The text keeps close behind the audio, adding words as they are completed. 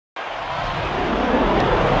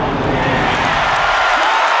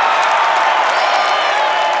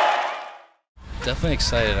Definitely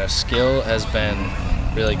excited. Our skill has been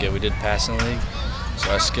really good. We did pass in the league, so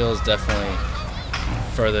our skill is definitely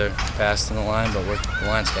further past in the line, but the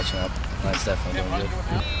line's catching up. The line's definitely doing good.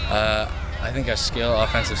 I think our skill,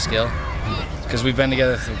 offensive skill, because we've been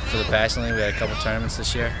together for the passing league. We had a couple tournaments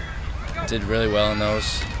this year. Did really well in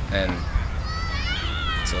those, and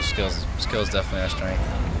so skills is definitely our strength.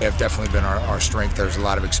 They have definitely been our strength. There's a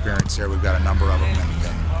lot of experience there. We've got a number of them, and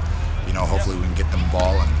you know, hopefully we can get them the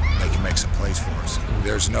ball and they can make some plays for us.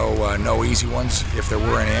 There's no easy ones, if there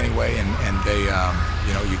were any anyway, and they,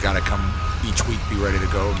 you know, you got to come each week, be ready to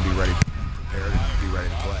go and be ready and prepared and be ready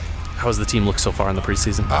to play. How has the team looked so far in the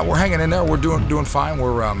preseason? We're hanging in there. We're doing fine.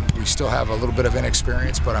 We still have a little bit of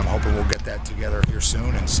inexperience, but I'm hoping we'll get that together here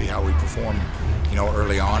soon and see how we perform, you know,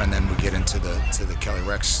 early on, and then we get into the Kelly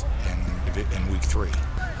Rex in week 3.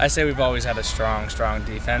 I say we've always had a strong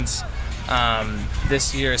defense.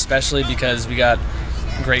 This year especially because we got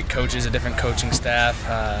great coaches, a different coaching staff.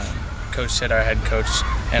 Coach Tighe, our head coach,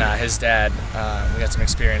 and his dad. We got some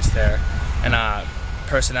experience there. And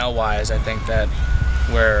personnel-wise, I think that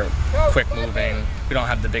we're quick moving. We don't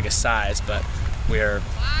have the biggest size, but we're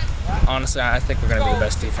honestly, I think we're going to be the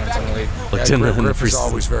best defense in the league. Yeah, Griffin's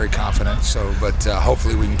always very confident. So, but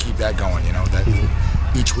hopefully we can keep that going. You know, that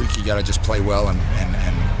each week you got to just play well and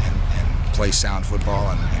play sound football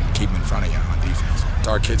and keep them in front of you on defense.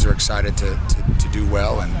 Our kids are excited to do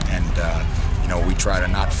well, and you know, we try to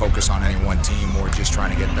not focus on any one team. We're just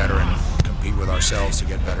trying to get better and compete with ourselves to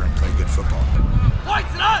get better and play good football.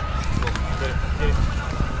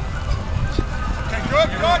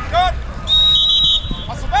 Good.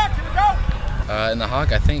 Hustle back, here we go. In the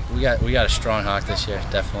Hawk, I think we got a strong Hawk this year,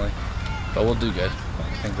 definitely, but we'll do good.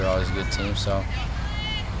 I think we're always a good team, so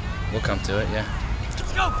we'll come to it. Yeah.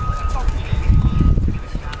 Let's go.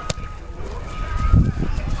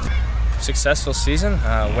 Successful season,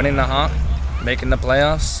 winning the Hawk, making the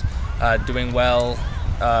playoffs, doing well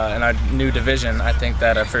in our new division. I think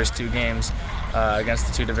that our first 2 games against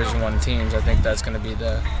the 2 Division I teams, I think that's going to be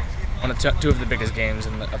two of the biggest games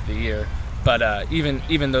of the year. But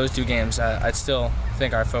even those 2 games, I'd still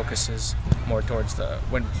think our focus is more towards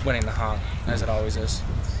winning the Hawk, as it always is.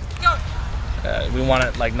 We want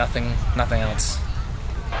it like nothing else.